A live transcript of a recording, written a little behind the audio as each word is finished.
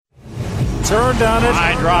Turned on it.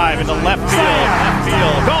 High drive into left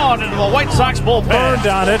field. Gone into the White Sox bullpen. Burned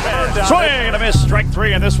on it. Swing and a miss. Strike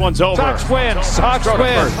three, and this one's over. Sox win.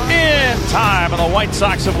 In time, and the White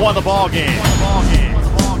Sox have won the ball game. And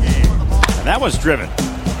that was driven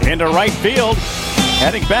into right field.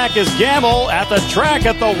 Heading back is Gamble at the track,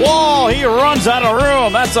 at the wall. He runs out of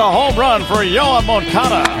room. That's a home run for Yoan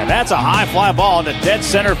Moncada. And that's a high fly ball into dead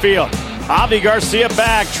center field. Avi Garcia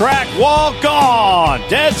back, track, wall, gone.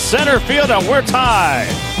 Dead center field, and we're tied.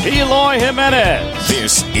 Eloy Jimenez.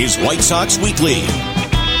 This is White Sox Weekly,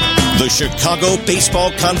 the Chicago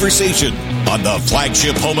baseball conversation on the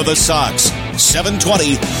flagship home of the Sox,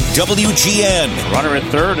 720 WGN. Runner at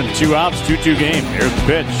third and 2 outs, 2-2 game. Here's the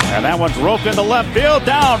pitch, and that one's roped into left field.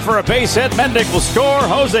 Down for a base hit. Mendick will score.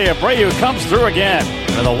 Jose Abreu comes through again.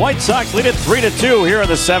 And the White Sox lead it 3-2 here in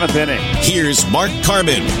the 7th inning. Here's Mark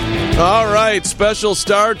Carman. All right, special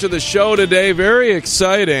start to the show today. Very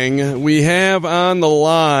exciting. We have on the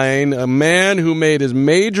line a man who made his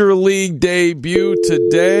major league debut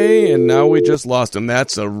today, and now we just lost him.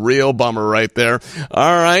 That's a real bummer right there.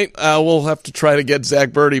 All right, we'll have to try to get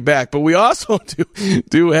Zack Burdi back. But we also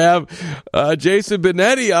do have Jason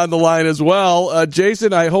Benetti on the line as well.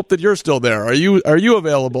 Jason, I hope that you're still there. Are you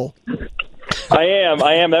available? I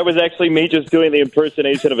am. That was actually me just doing the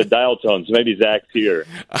impersonation of a dial tone, so maybe Zach's here.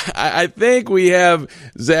 I think we have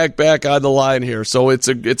Zach back on the line here, so it's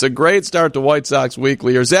a great start to White Sox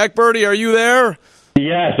Weekly. Or Zack Burdi, are you there?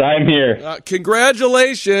 Yes, I'm here.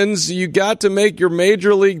 Congratulations. You got to make your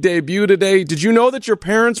major league debut today. Did you know that your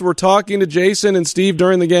parents were talking to Jason and Steve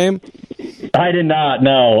during the game? I did not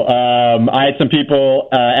know. I had some people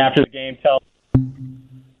after the game tell.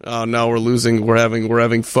 Oh no, we're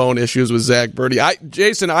having phone issues with Zack Burdi.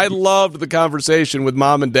 Jason, I loved the conversation with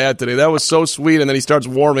Mom and Dad today. That was so sweet, and then he starts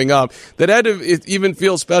warming up. That had to even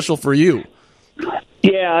feel special for you.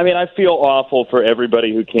 Yeah, I mean, I feel awful for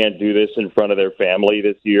everybody who can't do this in front of their family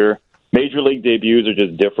this year. Major league debuts are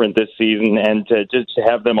just different this season, and to just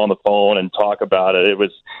have them on the phone and talk about it,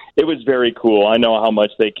 it was very cool. I know how much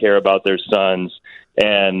they care about their sons.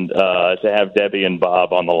 And to have Debbie and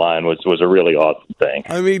Bob on the line was a really awesome thing.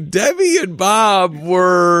 I mean, Debbie and Bob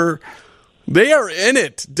they are in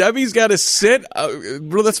it. Debbie's got to sit.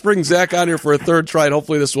 Let's bring Zach on here for a third try, and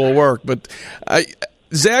hopefully this will work. But,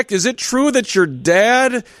 Zach, is it true that your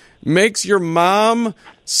dad makes your mom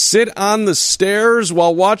sit on the stairs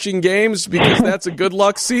while watching games because that's a good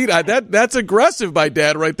luck seat? That's aggressive by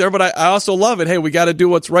Dad right there, but I also love it. Hey, we got to do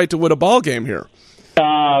what's right to win a ball game here.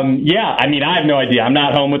 Yeah, I mean, I have no idea. I'm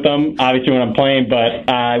not home with them, obviously, when I'm playing, but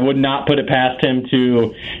I would not put it past him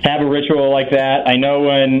to have a ritual like that. I know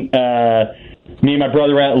when me and my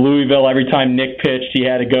brother were at Louisville, every time Nick pitched, he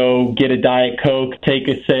had to go get a Diet Coke, take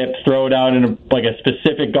a sip, throw it out in a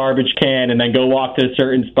specific garbage can, and then go walk to a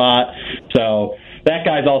certain spot. So that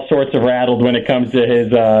guy's all sorts of rattled when it comes to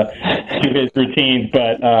his routines,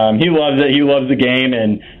 but he loves it. He loves the game,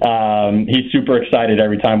 and he's super excited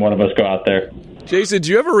every time one of us go out there. Jason, do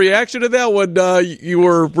you have a reaction to that when you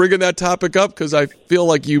were bringing that topic up? Because I feel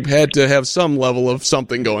like you had to have some level of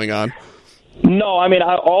something going on. No, I mean,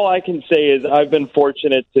 all I can say is I've been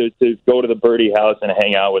fortunate to go to the Burdi house and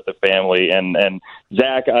hang out with the family. And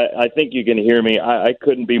Zach, I think you can hear me. I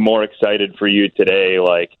couldn't be more excited for you today.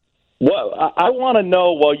 Like, what I want to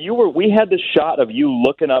know, we had the shot of you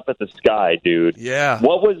looking up at the sky, dude. Yeah.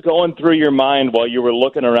 What was going through your mind while you were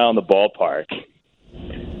looking around the ballpark?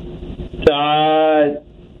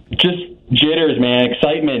 Just jitters, man.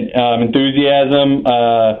 Excitement, enthusiasm.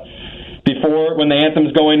 Before, when the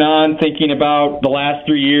anthem's going on, thinking about the last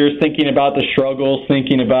 3 years, thinking about the struggles,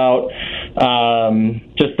 thinking about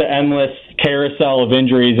just the endless carousel of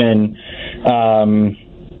injuries, and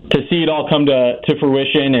to see it all come to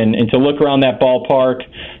fruition, and to look around that ballpark,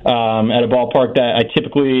 at a ballpark that I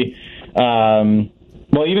typically,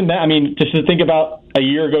 even that, I mean, just to think about a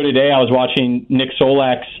year ago today, I was watching Nick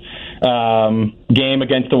Solak's game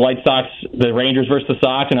against the White Sox, the Rangers versus the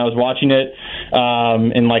Sox, and I was watching it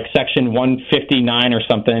in like section 159 or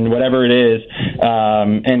something, whatever it is,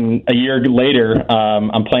 and a year later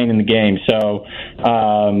I'm playing in the game. So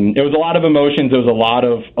it was a lot of emotions. It was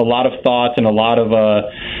a lot of thoughts and a lot of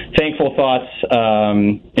thankful thoughts.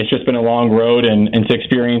 It's just been a long road, and to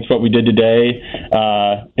experience what we did today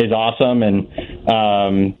is awesome. And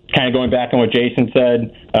kind of going back on what Jason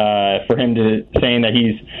said, for him to saying that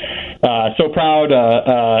he's so proud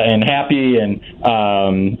and happy, and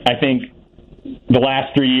I think the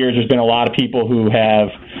last 3 years there's been a lot of people who have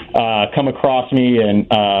come across me and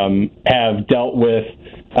have dealt with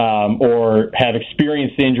or have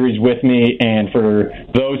experienced injuries with me, and for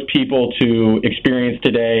those people to experience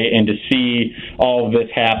today and to see all of this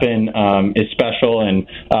happen is special, and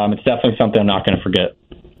it's definitely something I'm not going to forget.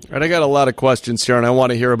 All right, I got a lot of questions here, and I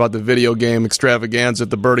want to hear about the video game extravaganza at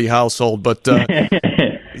the Burdi household, but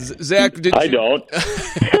Zach, I don't.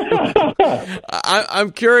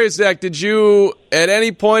 I'm curious, Zach, did you at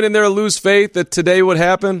any point in there lose faith that today would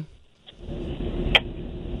happen?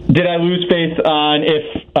 Did I lose faith on if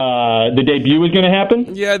the debut was going to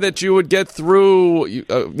happen? Yeah, that you would get through,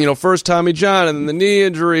 first Tommy John and then the knee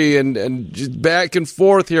injury and just back and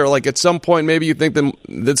forth here. Like at some point, maybe you think that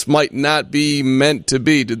this might not be meant to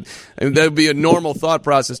be. That would be a normal thought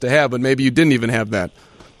process to have, but maybe you didn't even have that.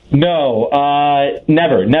 No,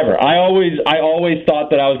 never. I always thought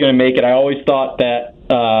that I was going to make it. I always thought that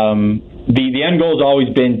the end goal has always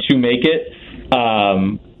been to make it.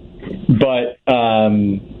 But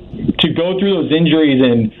to go through those injuries,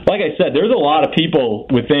 and like I said, there's a lot of people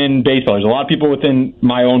within baseball. There's a lot of people within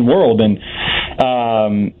my own world, and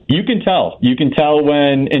you can tell. You can tell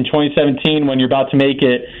when in 2017 when you're about to make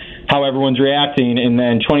it, how everyone's reacting, and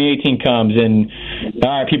then 2018 comes, and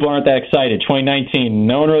all right, people aren't that excited. 2019,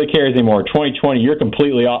 no one really cares anymore. 2020, you're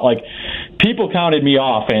completely off. Like, people counted me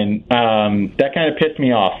off, and that kind of pissed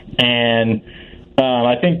me off. And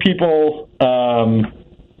I think people,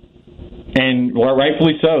 and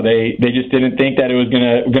rightfully so, they just didn't think that it was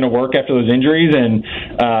gonna work after those injuries, and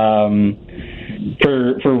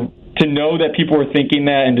for to know that people were thinking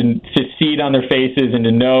that, and to see it on their faces, and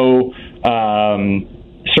to know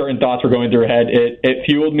certain thoughts were going through their head, it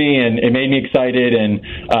fueled me, and it made me excited, and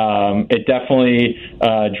it definitely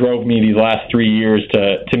drove me these last 3 years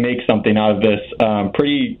to make something out of this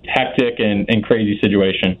pretty hectic and crazy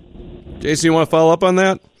situation. Jason, you want to follow up on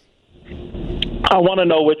that? I want to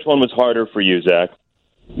know which one was harder for you, Zach.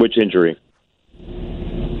 Which injury?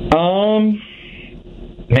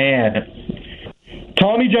 Man,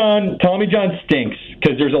 Tommy John stinks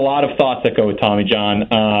because there's a lot of thoughts that go with Tommy John.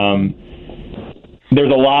 There's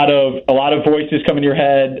a lot of voices come in your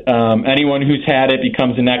head. Anyone who's had it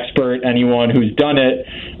becomes an expert. Anyone who's done it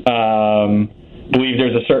believes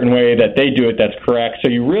there's a certain way that they do it that's correct. So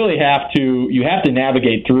you really have to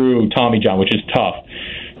navigate through Tommy John, which is tough.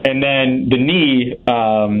 And then the knee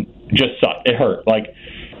just sucked. It hurt. Like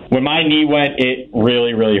when my knee went, it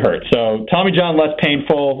really, really hurt. So Tommy John, less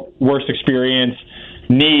painful, worse experience.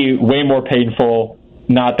 Knee, way more painful,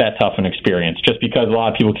 not that tough an experience, just because a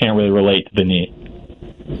lot of people can't really relate to the knee.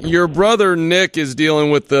 Your brother Nick is dealing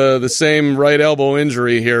with the same right elbow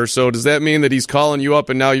injury here, so does that mean that he's calling you up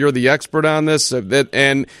and now you're the expert on this?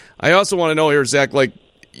 And I also want to know here, Zach, like,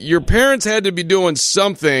 your parents had to be doing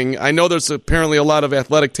something. I know there's apparently a lot of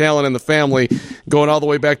athletic talent in the family, going all the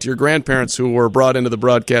way back to your grandparents who were brought into the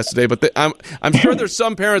broadcast today. But I'm sure there's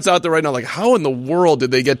some parents out there right now like, how in the world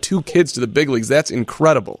did they get 2 kids to the big leagues? That's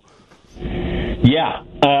incredible. Yeah.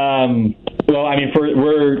 Well, I mean,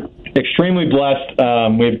 we're extremely blessed.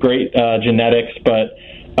 We have great genetics, but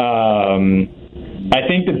I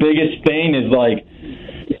think the biggest thing is, like,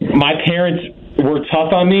 my parents were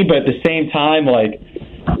tough on me, but at the same time, like,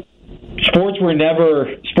 sports were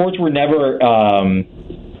never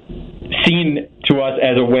seen to us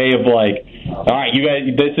as a way of, like, all right, you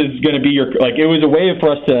guys, this is going to be your, like, it was a way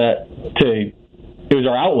for us to it was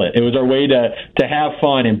our outlet. It was our way to have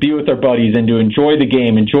fun and be with our buddies and to enjoy the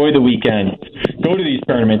game, enjoy the weekend, go to these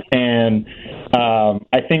tournaments. And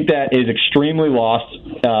I think that is extremely lost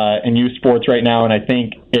in youth sports right now. And I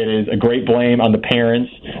think it is a great blame on the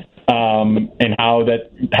parents and how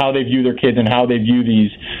they view their kids and how they view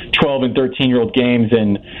these 12 and 13-year-old games.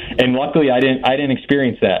 And luckily I didn't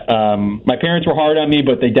experience that. My parents were hard on me,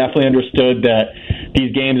 but they definitely understood that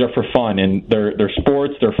these games are for fun, and they're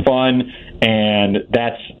sports, they're fun, and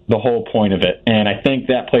that's the whole point of it. And I think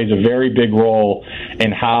that plays a very big role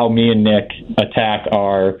in how me and Nick attack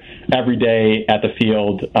our everyday at the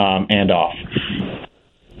field and off.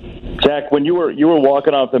 Zach, when you were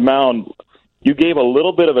walking off the mound, you gave a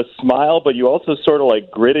little bit of a smile, but you also sort of like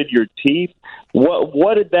gritted your teeth.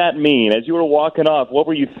 What did that mean? As you were walking off, what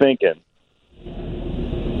were you thinking?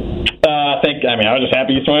 I was just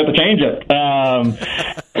happy you still had to change it.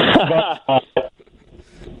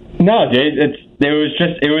 No, it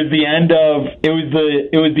was the end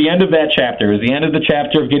of that chapter. It was the end of the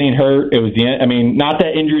chapter of getting hurt. It was the end. I mean, not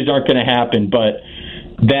that injuries aren't going to happen, but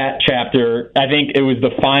that chapter, I think it was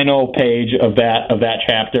the final page of that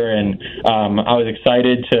chapter, and I was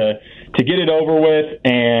excited to get it over with.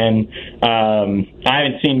 And I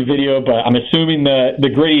haven't seen the video, but I'm assuming the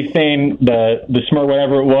gritty thing, the smirk,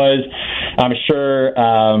 whatever it was, I'm sure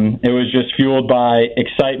it was just fueled by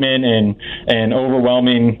excitement and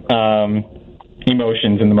overwhelming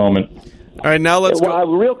emotions in the moment. All right, now let's go.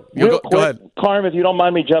 Real quick, go ahead. Carm, if you don't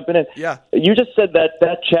mind me jumping in. Yeah. You just said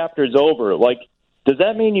that chapter's over. Like, does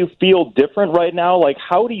that mean you feel different right now? Like,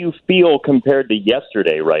 how do you feel compared to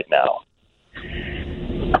yesterday right now?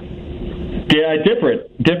 Yeah,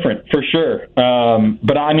 different for sure.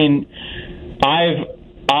 But I mean,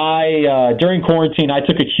 during quarantine, I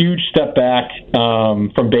took a huge step back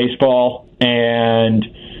from baseball, and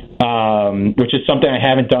which is something I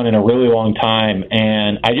haven't done in a really long time.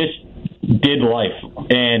 And I just did life,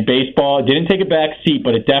 and baseball didn't take a back seat,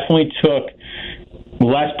 but it definitely took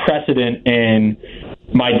less precedent in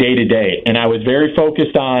my day to day. And I was very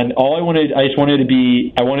focused on I wanted to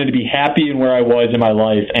be happy in where I was in my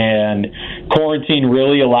life. And quarantine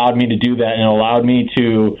really allowed me to do that, and allowed me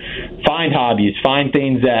to find hobbies, find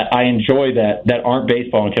things that I enjoy that aren't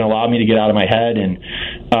baseball, and can allow me to get out of my head. And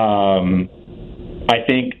I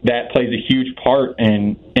think that plays a huge part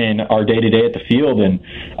in our day-to-day at the field, and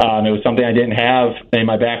it was something I didn't have in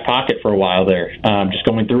my back pocket for a while there, just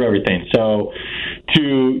going through everything. So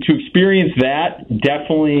to experience that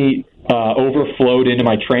definitely overflowed into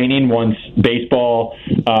my training once baseball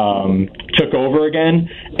took over again,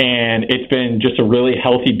 and it's been just a really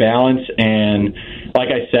healthy balance. And like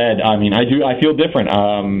I said, I mean, I feel different.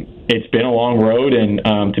 It's been a long road, and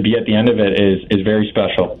to be at the end of it is very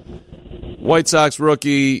special. White Sox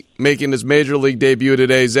rookie making his major league debut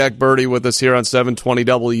today, Zack Burdi, with us here on 720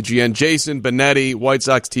 WEGN. Jason Benetti, White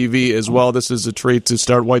Sox TV as well. This is a treat to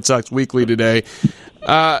start White Sox Weekly today.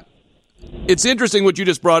 It's interesting what you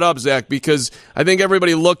just brought up, Zach, because I think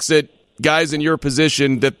everybody looks at guys in your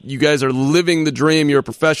position that you guys are living the dream. You're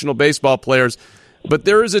professional baseball players. But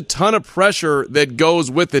there is a ton of pressure that goes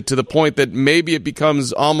with it, to the point that maybe it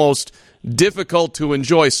becomes almost difficult to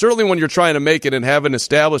enjoy, certainly when you're trying to make it and haven't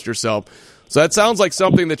established yourself. So that sounds like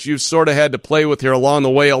something that you've sort of had to play with here along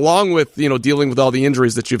the way, along with, dealing with all the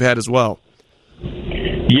injuries that you've had as well.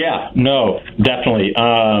 Yeah, no, definitely.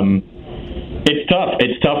 It's tough.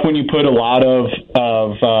 It's tough when you put a lot of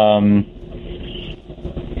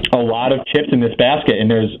chips in this basket,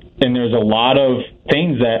 and there's a lot of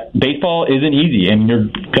things that baseball isn't easy, and you're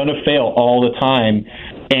gonna fail all the time.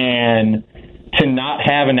 And to not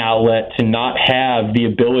have an outlet, to not have the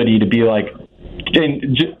ability to be like,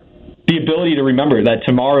 the ability to remember that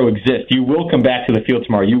tomorrow exists. You will come back to the field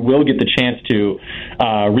tomorrow. You will get the chance to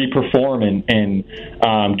re-perform and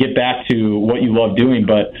get back to what you love doing.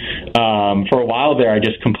 But for a while there, I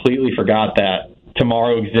just completely forgot that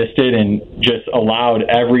tomorrow existed, and just allowed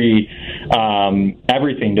everything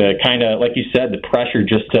to kind of, like you said, the pressure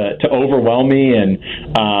just to overwhelm me, and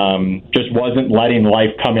just wasn't letting life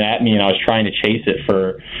come at me, and I was trying to chase it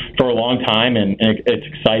for a long time. And it's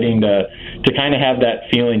exciting to kind of have that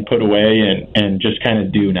feeling put away and just kind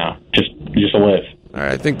of do now, just live. All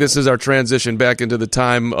right, I think this is our transition back into the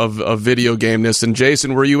time of video gameness. And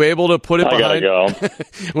Jason, were you able to put it behind?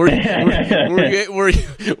 Were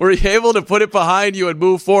you able to put it behind you and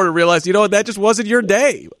move forward and realize, that just wasn't your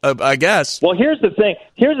day? I guess. Well, here's the thing.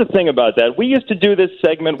 Here's the thing about that. We used to do this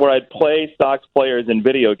segment where I'd play Sox players in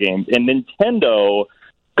video games, and Nintendo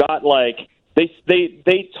got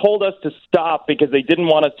They told us to stop because they didn't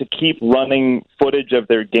want us to keep running footage of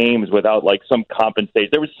their games without some compensation.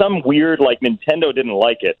 There was some weird Nintendo didn't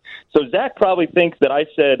like it. So Zach probably thinks that I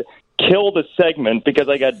said kill the segment because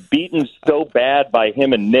I got beaten so bad by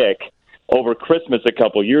him and Nick over Christmas a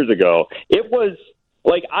couple years ago. It was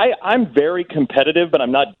I'm very competitive, but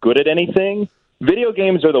I'm not good at anything. Video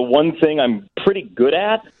games are the one thing I'm pretty good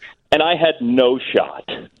at, and I had no shot.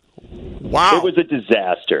 Wow. It was a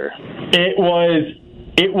disaster. It was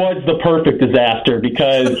the perfect disaster,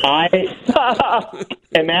 because I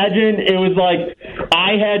imagine it was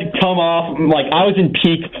I had come off, I was in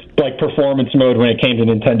peak performance mode when it came to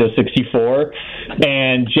Nintendo 64,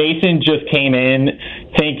 and Jason just came in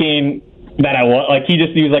thinking that I was he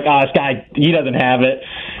was this guy, he doesn't have it.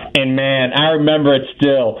 And man, I remember it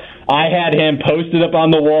still. I had him posted up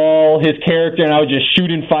on the wall, his character, and I was just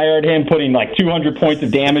shooting fire at him, putting 200 points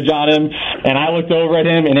of damage on him. And I looked over at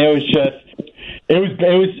him, and it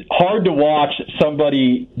was hard to watch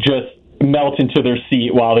somebody just melt into their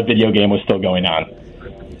seat while the video game was still going on.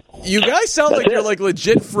 You guys sound like you're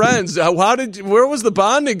legit friends. Where was the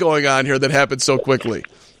bonding going on here that happened so quickly?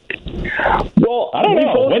 Well, I don't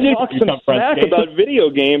know. We both talked some smack about video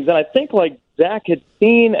games, and I think Zach had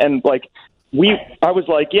seen, and I was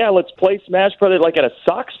like, yeah, let's play Smash Brothers like at a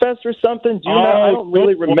Sox Fest or something. Do you know? I don't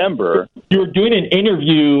really remember. You were doing an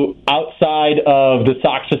interview outside of the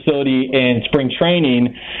Sox facility in spring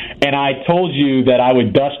training, and I told you that I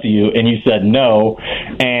would dust you, and you said no.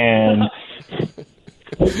 And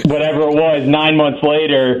whatever it was, 9 months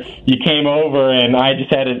later, you came over, and I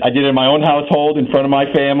just had it. I did it in my own household in front of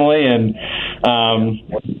my family, and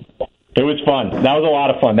it was fun. That was a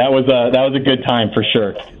lot of fun. That was a good time for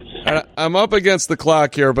sure. I'm up against the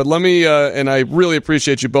clock here, but let me, and I really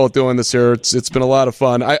appreciate you both doing this here. It's been a lot of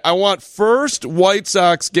fun. I want first White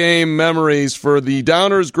Sox game memories for the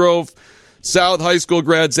Downers Grove South High School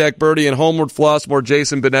grad Zack Burdi and Homeward Flossmoor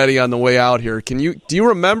Jason Benetti on the way out here. Do you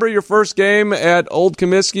remember your first game at Old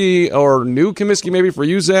Comiskey or New Comiskey maybe for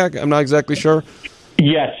you, Zach? I'm not exactly sure.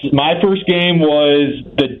 Yes, my first game was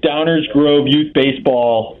the Downers Grove Youth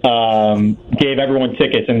Baseball gave everyone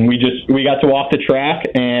tickets, and we got to walk the track,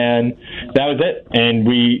 and that was it. And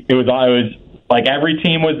it was like every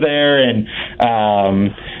team was there, and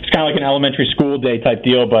it's kind of like an elementary school day type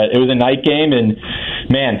deal, but it was a night game, and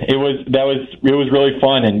man, it was really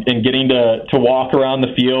fun, and getting to walk around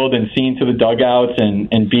the field and seeing to the dugouts and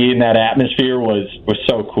be in that atmosphere was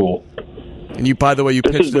so cool. And you, by the way, you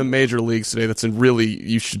pitched in the major leagues today.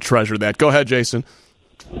 You should treasure that. Go ahead, Jason.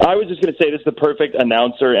 I was just going to say this is the perfect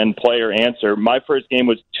announcer and player answer. My first game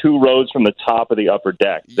was 2 rows from the top of the upper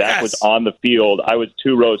deck. Zach was on the field. I was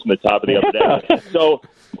 2 rows from the top of the upper deck. So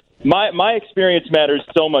my experience matters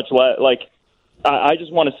so much less. Like, I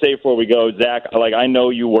just want to say before we go, Zach, like, I know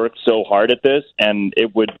you worked so hard at this, and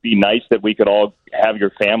it would be nice that we could all have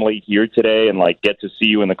your family here today and like get to see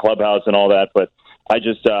you in the clubhouse and all that. But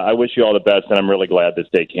I wish you all the best, and I'm really glad this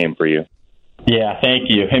day came for you. Yeah, thank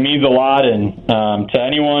you. It means a lot, and to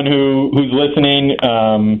anyone who's listening,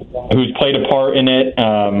 who's played a part in it,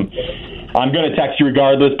 I'm going to text you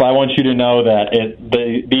regardless, but I want you to know that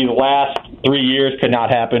these last 3 years could not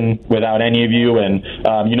happen without any of you, and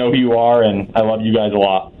you know who you are, and I love you guys a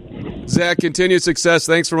lot. Zach, continued success.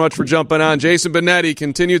 Thanks so much for jumping on. Jason Benetti,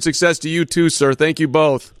 continued success to you too, sir. Thank you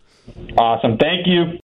both. Awesome. Thank you.